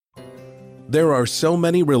There are so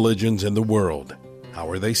many religions in the world. How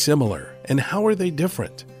are they similar, and how are they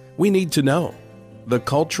different? We need to know. The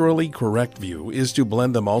culturally correct view is to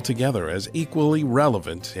blend them all together as equally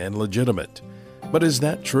relevant and legitimate. But is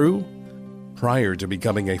that true? Prior to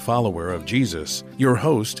becoming a follower of Jesus, your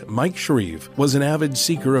host, Mike Shreve, was an avid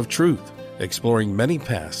seeker of truth, exploring many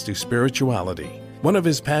paths to spirituality. One of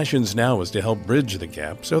his passions now is to help bridge the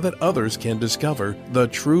gap so that others can discover the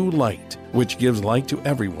true light, which gives light to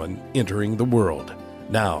everyone entering the world.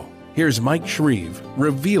 Now, here's Mike Shreve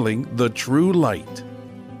revealing the true light.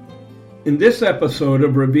 In this episode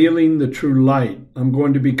of Revealing the True Light, I'm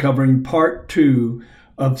going to be covering part 2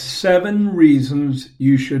 of 7 reasons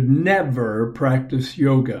you should never practice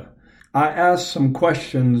yoga. I asked some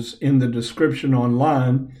questions in the description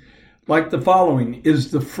online, like the following.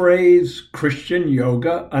 Is the phrase Christian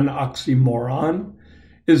yoga an oxymoron?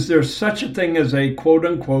 Is there such a thing as a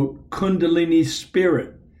quote-unquote Kundalini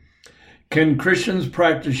spirit? Can Christians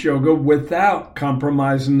practice yoga without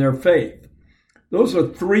compromising their faith? Those are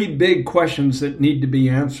 3 big questions that need to be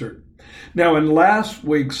answered. Now, in last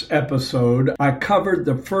week's episode, I covered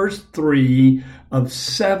the first 3 of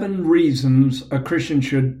 7 reasons a Christian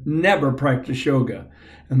should never practice yoga.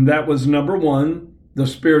 And that was number 1, the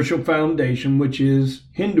spiritual foundation, which is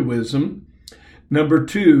Hinduism. Number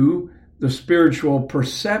 2, the spiritual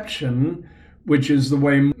perception, which is the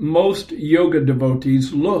way most yoga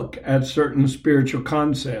devotees look at certain spiritual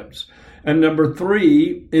concepts. And number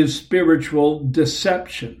 3 is spiritual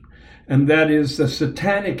deception, and that is the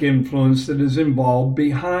satanic influence that is involved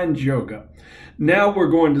behind yoga. Now we're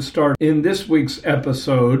going to start in this week's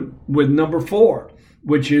episode with number 4,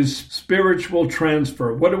 which is spiritual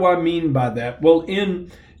transfer. What do I mean by that? Well,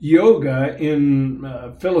 in yoga,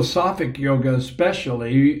 in philosophic yoga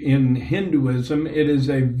especially, in Hinduism, it is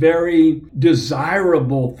a very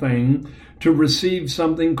desirable thing to receive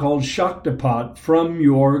something called Shaktipat from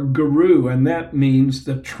your guru, and that means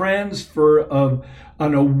the transfer of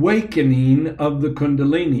an awakening of the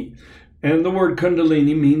Kundalini. And the word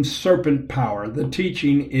Kundalini means serpent power. The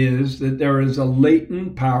teaching is that there is a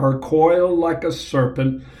latent power coiled like a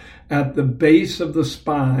serpent at the base of the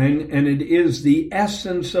spine, and it is the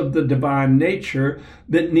essence of the divine nature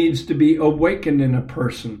that needs to be awakened in a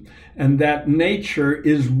person. And that nature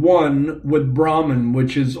is one with Brahman,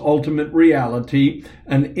 which is ultimate reality,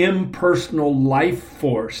 an impersonal life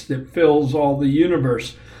force that fills all the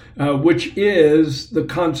universe, which is the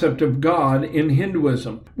concept of God in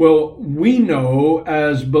Hinduism. Well, we know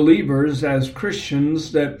as believers, as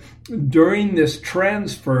Christians, that during this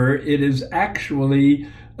transfer, it is actually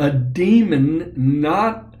a demon,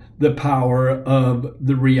 not the power of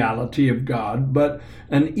the reality of God, but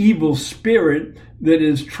an evil spirit that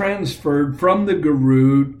is transferred from the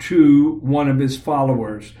guru to one of his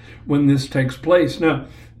followers when this takes place. Now,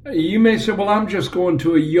 you may say, well, I'm just going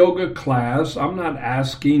to a yoga class. I'm not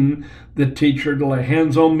asking the teacher to lay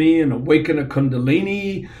hands on me and awaken a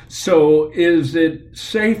Kundalini. So is it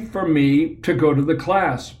safe for me to go to the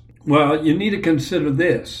class? Well, you need to consider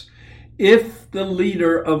this. If the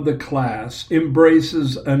leader of the class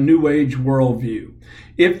embraces a New Age worldview,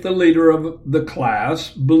 if the leader of the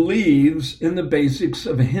class believes in the basics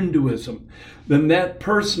of Hinduism, then that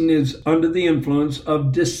person is under the influence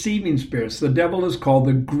of deceiving spirits. The devil is called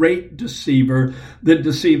the great deceiver that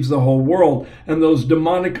deceives the whole world. And those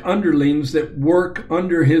demonic underlings that work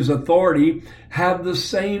under his authority have the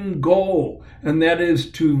same goal, and that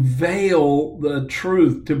is to veil the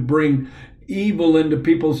truth, to bring evil into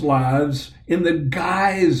people's lives in the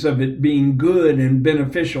guise of it being good and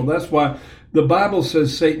beneficial. That's why the Bible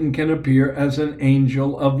says Satan can appear as an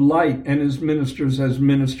angel of light and his ministers as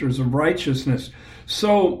ministers of righteousness.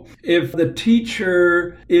 So if the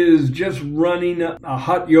teacher is just running a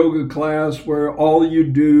hot yoga class where all you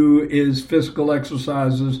do is physical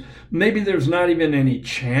exercises, maybe there's not even any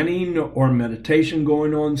chanting or meditation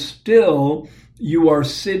going on, still you are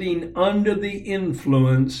sitting under the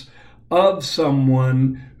influence of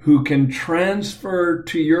someone who can transfer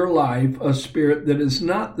to your life a spirit that is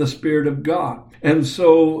not the Spirit of God. And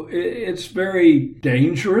so it's very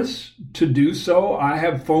dangerous to do so. I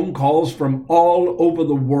have phone calls from all over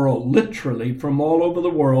the world, literally from all over the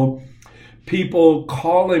world, people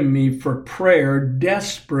calling me for prayer,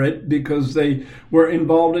 desperate because they were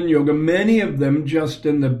involved in yoga, many of them just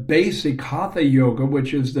in the basic hatha yoga,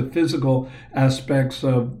 which is the physical aspects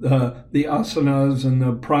of the asanas and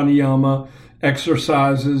the pranayama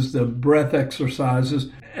exercises, the breath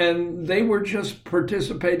exercises. And they were just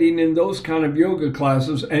participating in those kind of yoga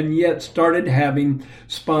classes and yet started having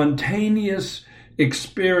spontaneous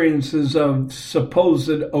experiences of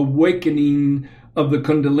supposed awakening of the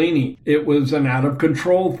Kundalini. It was an out of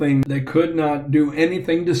control thing. They could not do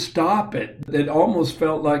anything to stop it. It almost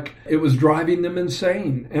felt like it was driving them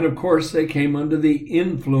insane. And of course, they came under the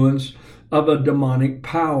influence of a demonic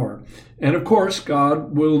power. And of course,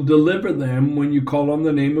 God will deliver them when you call on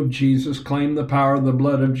the name of Jesus, claim the power of the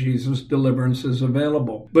blood of Jesus, deliverance is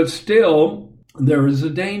available. But still, there is a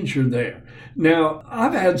danger there. Now,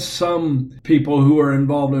 I've had some people who are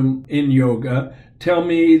involved in yoga tell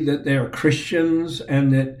me that they are Christians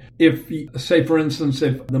and that if, say for instance,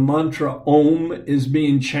 if the mantra Om is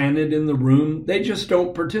being chanted in the room, they just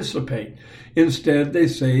don't participate. Instead, they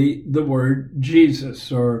say the word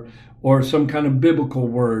Jesus or some kind of biblical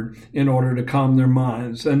word in order to calm their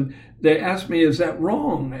minds. And they ask me, is that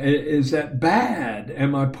wrong? Is that bad?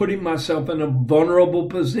 Am I putting myself in a vulnerable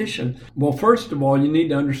position? Well, first of all, you need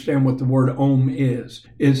to understand what the word Om is.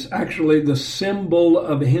 It's actually the symbol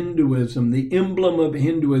of Hinduism. The emblem of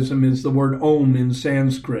Hinduism is the word Om in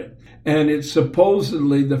Sanskrit. And it's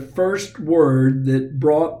supposedly the first word that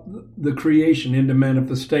brought the creation into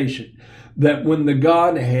manifestation. That when the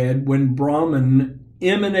Godhead, when Brahman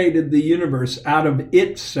emanated the universe out of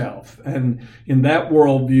itself. And in that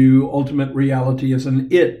worldview, ultimate reality is an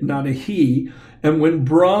it, not a he. And when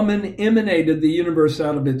Brahman emanated the universe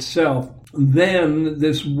out of itself, then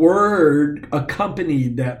this word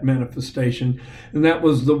accompanied that manifestation, and that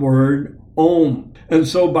was the word Om. And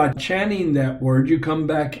so by chanting that word, you come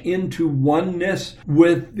back into oneness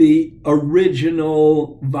with the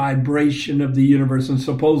original vibration of the universe, and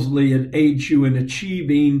supposedly it aids you in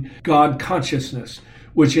achieving God consciousness,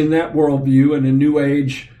 which in that worldview and a New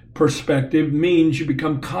Age perspective means you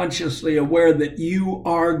become consciously aware that you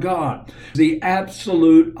are God. The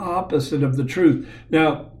absolute opposite of the truth.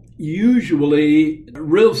 Now, usually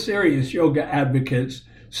real serious yoga advocates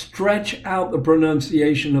stretch out the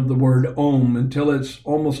pronunciation of the word Om until it's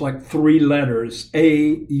almost like 3 letters,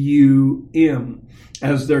 A-U-M,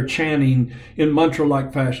 as they're chanting in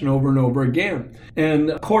mantra-like fashion over and over again.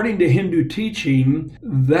 And according to Hindu teaching,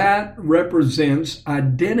 that represents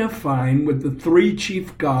identifying with the 3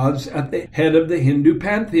 chief gods at the head of the Hindu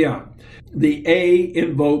pantheon. The A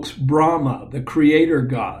invokes Brahma, the creator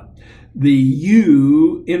god. The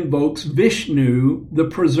U invokes Vishnu, the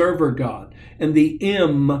preserver god. And the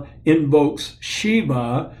M invokes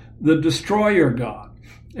Shiva, the destroyer god.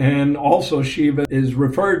 And also Shiva is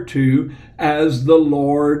referred to as the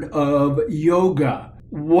Lord of Yoga.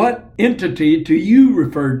 What entity do you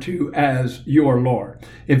refer to as your Lord?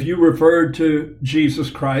 If you refer to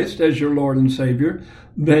Jesus Christ as your Lord and Savior,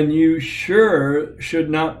 then you sure should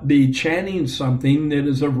not be chanting something that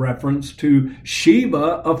is a reference to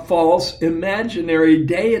Shiva, a false imaginary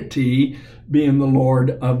deity being the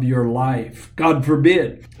Lord of your life. God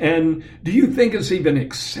forbid. And do you think it's even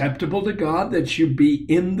acceptable to God that you be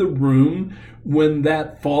in the room when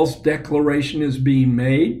that false declaration is being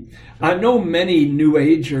made? I know many New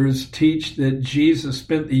Agers teach that Jesus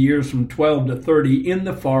spent the years from 12 to 30 in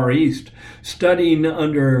the Far East, studying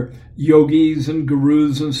under yogis and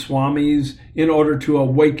gurus and swamis in order to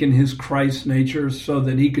awaken his Christ nature so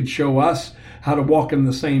that he could show us how to walk in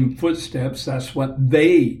the same footsteps. That's what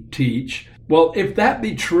they teach. Well, if that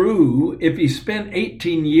be true, if he spent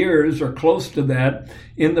 18 years or close to that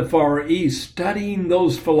in the Far East studying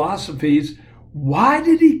those philosophies, why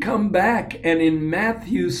did he come back and in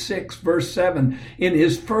Matthew 6, verse 7, in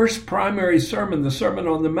his first primary sermon, the Sermon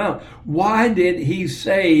on the Mount, why did he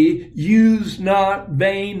say, use not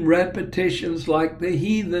vain repetitions like the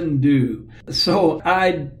heathen do? So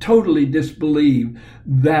I totally disbelieve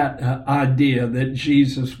that idea that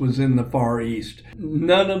Jesus was in the Far East.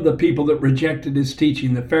 None of the people that rejected his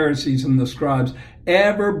teaching, the Pharisees and the scribes,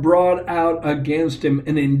 ever brought out against him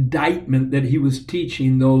an indictment that he was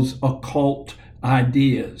teaching those occult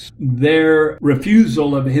ideas. Their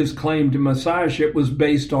refusal of his claim to messiahship was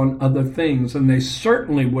based on other things, and they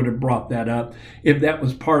certainly would have brought that up if that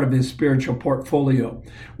was part of his spiritual portfolio.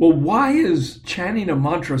 Well, why is chanting a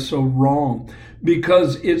mantra so wrong?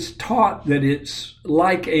 Because it's taught that it's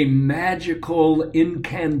like a magical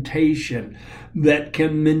incantation that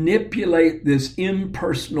can manipulate this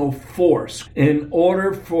impersonal force in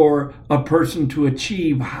order for a person to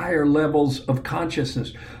achieve higher levels of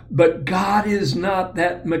consciousness. But God is not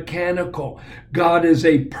that mechanical. God is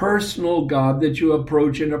a personal God that you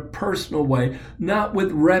approach in a personal way, not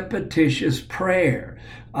with repetitious prayer.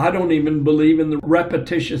 I don't even believe in the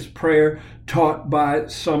repetitious prayer taught by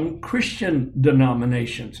some Christian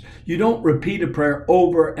denominations. You don't repeat a prayer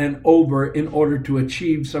over and over in order to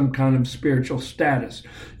achieve some kind of spiritual status.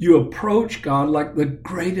 You approach God like the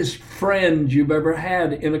greatest friend you've ever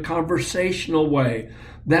had in a conversational way.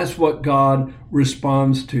 That's what God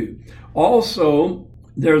responds to. Also,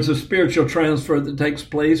 there's a spiritual transfer that takes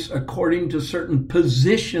place according to certain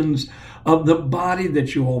positions of the body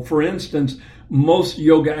that you hold. For instance, most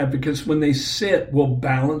yoga advocates, when they sit, will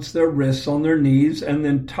balance their wrists on their knees and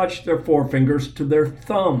then touch their forefingers to their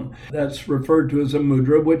thumb. That's referred to as a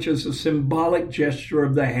mudra, which is a symbolic gesture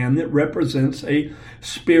of the hand that represents a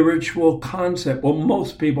spiritual concept. Well,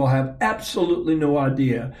 most people have absolutely no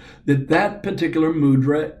idea that that particular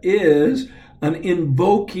mudra is an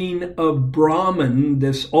invoking of Brahman,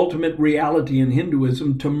 this ultimate reality in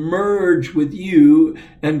Hinduism, to merge with you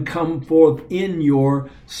and come forth in your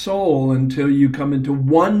soul until you come into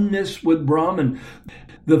oneness with Brahman.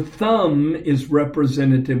 The thumb is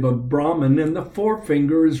representative of Brahman and the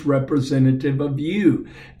forefinger is representative of you.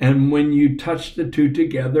 And when you touch the two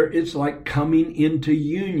together, it's like coming into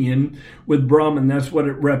union with Brahman. That's what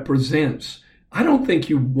it represents. I don't think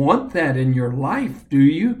you want that in your life, do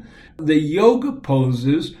you? The yoga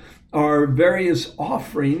poses are various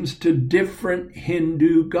offerings to different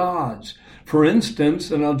Hindu gods. For instance,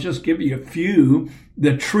 and I'll just give you a few,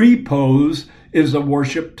 the tree pose is a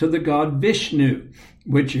worship to the god Vishnu,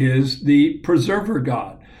 which is the preserver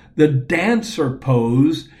god. The dancer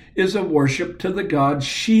pose is a worship to the god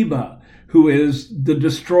Shiva, who is the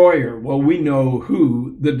destroyer. Well, we know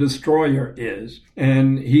who the destroyer is,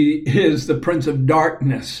 and he is the prince of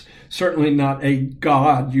darkness, certainly not a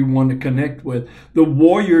god you want to connect with. The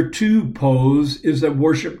warrior two pose is a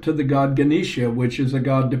worship to the god Ganesha, which is a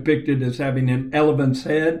god depicted as having an elephant's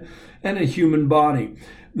head and a human body.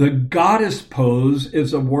 The goddess pose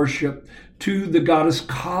is a worship to the goddess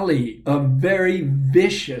Kali, a very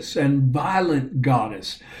vicious and violent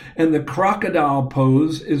goddess. And the crocodile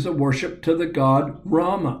pose is a worship to the god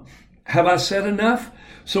Rama. Have I said enough?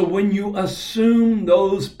 So when you assume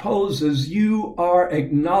those poses, you are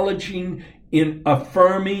acknowledging, in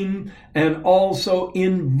affirming, and also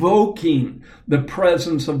invoking the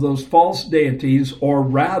presence of those false deities, or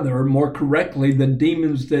rather, more correctly, the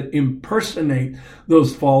demons that impersonate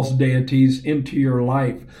those false deities into your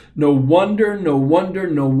life. No wonder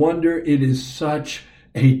it is such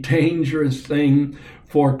a dangerous thing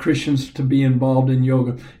for Christians to be involved in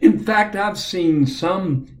yoga. In fact, I've seen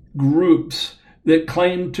some groups that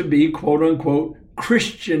claim to be, quote unquote,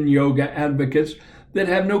 Christian yoga advocates that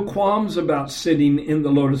have no qualms about sitting in the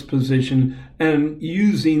lotus position and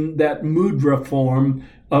using that mudra form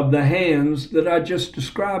of the hands that I just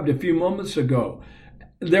described a few moments ago.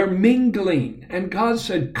 They're mingling, and God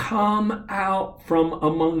said, come out from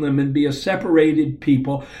among them and be a separated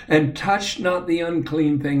people and touch not the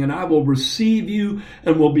unclean thing, and I will receive you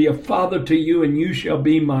and will be a father to you, and you shall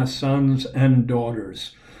be my sons and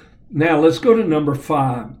daughters. Now let's go to number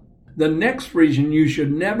 5. The next reason you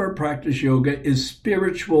should never practice yoga is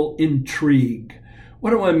spiritual intrigue.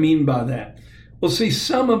 What do I mean by that? Well, see,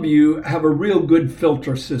 some of you have a real good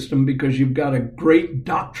filter system because you've got a great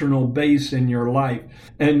doctrinal base in your life.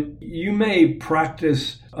 And you may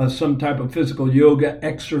practice some type of physical yoga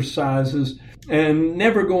exercises and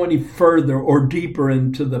never go any further or deeper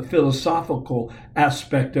into the philosophical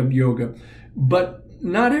aspect of yoga. But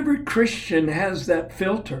not every Christian has that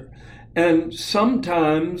filter. And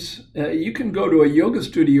sometimes you can go to a yoga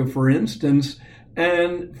studio, for instance,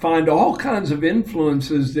 and find all kinds of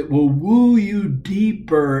influences that will woo you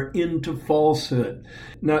deeper into falsehood.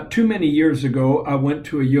 Not too many years ago, I went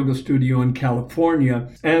to a yoga studio in California,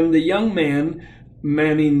 and the young man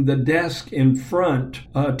manning the desk in front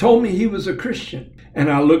told me he was a Christian.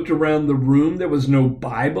 And I looked around the room. There was no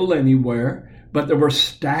Bible anywhere. But there were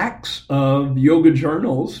stacks of yoga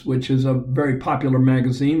journals, which is a very popular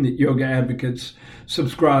magazine that yoga advocates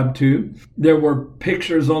subscribe to. There were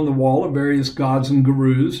pictures on the wall of various gods and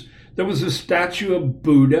gurus. There was a statue of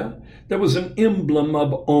Buddha. There was an emblem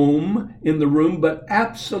of Om in the room, but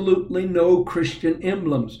absolutely no Christian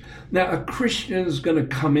emblems. Now, a Christian is going to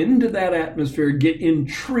come into that atmosphere, get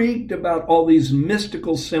intrigued about all these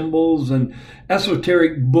mystical symbols and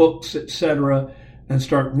esoteric books, etc., and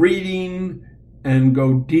start reading and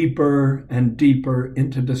go deeper and deeper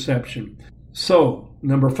into deception. So,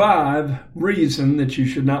 number 5 reason that you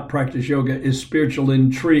should not practice yoga is spiritual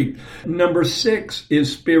intrigue. Number 6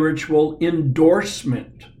 is spiritual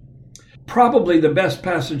endorsement. Probably the best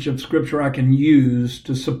passage of scripture I can use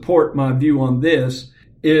to support my view on this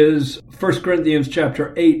is 1 Corinthians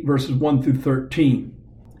chapter 8, verses 1 through 13.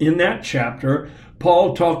 In that chapter,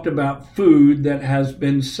 Paul talked about food that has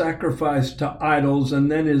been sacrificed to idols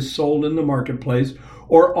and then is sold in the marketplace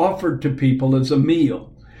or offered to people as a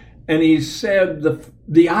meal. And he said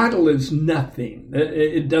The idol is nothing.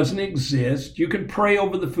 It doesn't exist. You can pray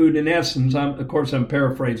over the food in essence. Of course, I'm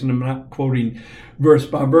paraphrasing. I'm not quoting verse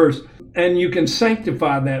by verse. And you can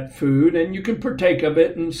sanctify that food and you can partake of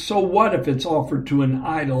it. And so what if it's offered to an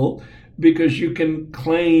idol? Because you can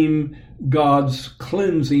claim God's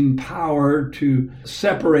cleansing power to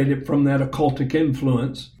separate it from that occultic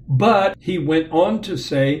influence. But he went on to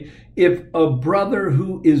say, if a brother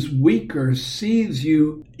who is weaker sees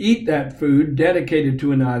you eat that food dedicated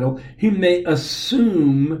to an idol, he may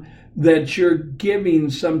assume that you're giving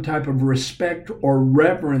some type of respect or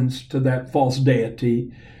reverence to that false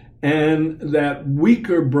deity, and that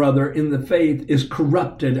weaker brother in the faith is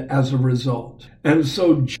corrupted as a result. And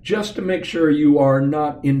so just to make sure you are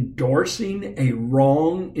not endorsing a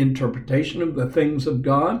wrong interpretation of the things of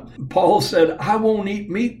God, Paul said, I won't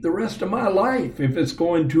eat meat the rest of my life if it's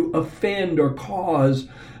going to offend or cause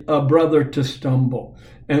a brother to stumble.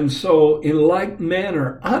 And so in like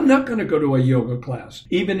manner, I'm not going to go to a yoga class,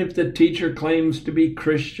 even if the teacher claims to be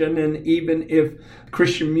Christian, and even if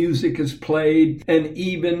Christian music is played, and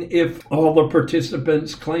even if all the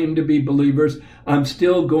participants claim to be believers, I'm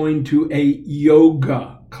still going to a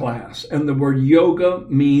yoga class. And the word yoga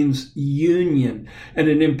means union, and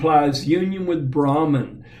it implies union with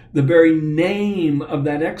Brahman. The very name of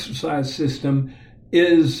that exercise system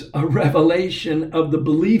is a revelation of the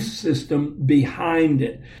belief system behind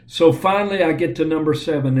it. So finally, I get to number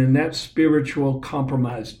 7, and that's spiritual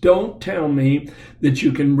compromise. Don't tell me that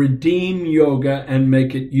you can redeem yoga and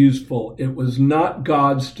make it useful. It was not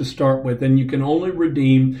God's to start with, and you can only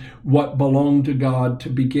redeem what belonged to God to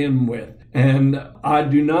begin with. And I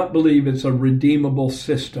do not believe it's a redeemable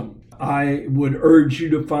system. I would urge you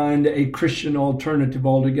to find a Christian alternative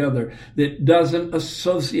altogether that doesn't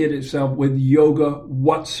associate itself with yoga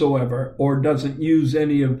whatsoever, or doesn't use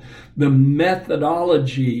any of the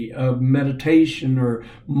methodology of meditation or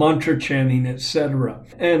mantra chanting, etc.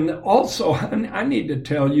 And also, I need to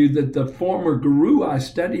tell you that the former guru I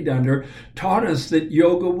studied under taught us that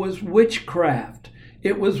yoga was witchcraft.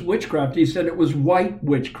 It was witchcraft. He said it was white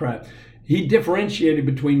witchcraft. He differentiated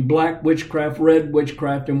between black witchcraft, red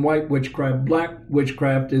witchcraft, and white witchcraft. Black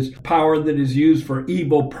witchcraft is power that is used for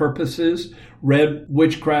evil purposes. Red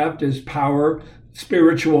witchcraft is power,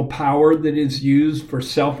 spiritual power that is used for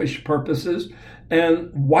selfish purposes.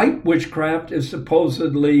 And white witchcraft is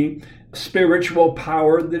supposedly spiritual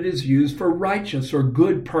power that is used for righteous or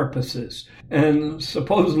good purposes. And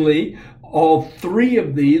supposedly all three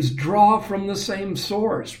of these draw from the same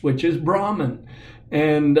source, which is Brahman.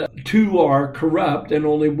 And 2 are corrupt and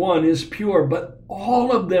only 1 is pure, but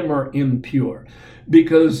all of them are impure.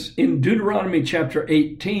 Because in Deuteronomy chapter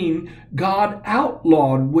 18, God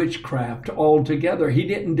outlawed witchcraft altogether. He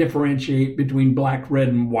didn't differentiate between black, red,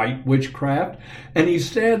 and white witchcraft. And he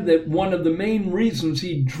said that one of the main reasons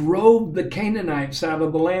he drove the Canaanites out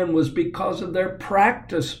of the land was because of their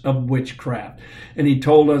practice of witchcraft. And he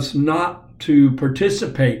told us not to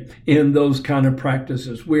participate in those kind of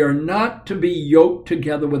practices. We are not to be yoked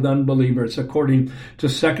together with unbelievers, according to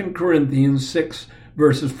 2 Corinthians 6,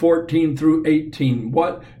 verses 14 through 18.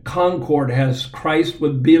 What concord has Christ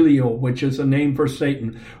with Belial, which is a name for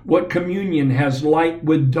Satan? What communion has light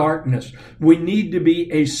with darkness? We need to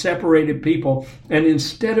be a separated people. And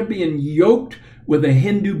instead of being yoked with a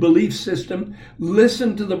Hindu belief system,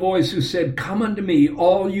 listen to the voice who said, come unto me,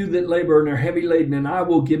 all you that labor and are heavy laden, and I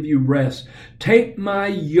will give you rest. Take my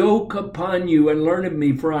yoke upon you and learn of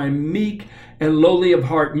me, for I am meek and lowly of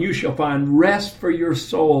heart, and you shall find rest for your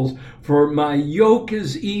souls. For my yoke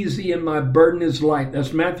is easy and my burden is light.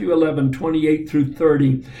 That's Matthew 11, 28 through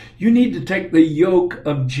 30. You need to take the yoke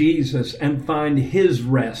of Jesus and find his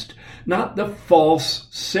rest, not the false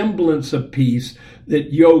semblance of peace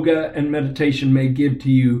that yoga and meditation may give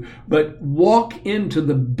to you, but walk into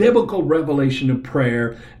the biblical revelation of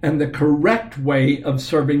prayer and the correct way of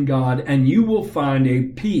serving God, and you will find a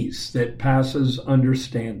peace that passes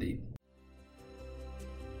understanding.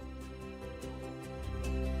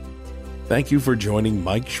 Thank you for joining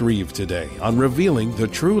Mike Shreve today on Revealing the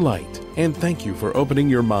True Light, and thank you for opening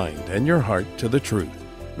your mind and your heart to the truth.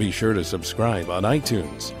 Be sure to subscribe on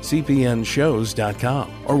iTunes,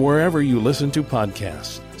 cpnshows.com, or wherever you listen to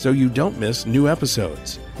podcasts so you don't miss new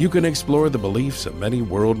episodes. You can explore the beliefs of many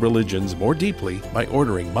world religions more deeply by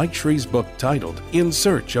ordering Mike Shreve's book titled In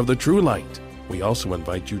Search of the True Light. We also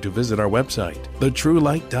invite you to visit our website,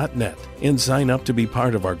 thetruelight.net, and sign up to be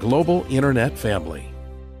part of our global internet family.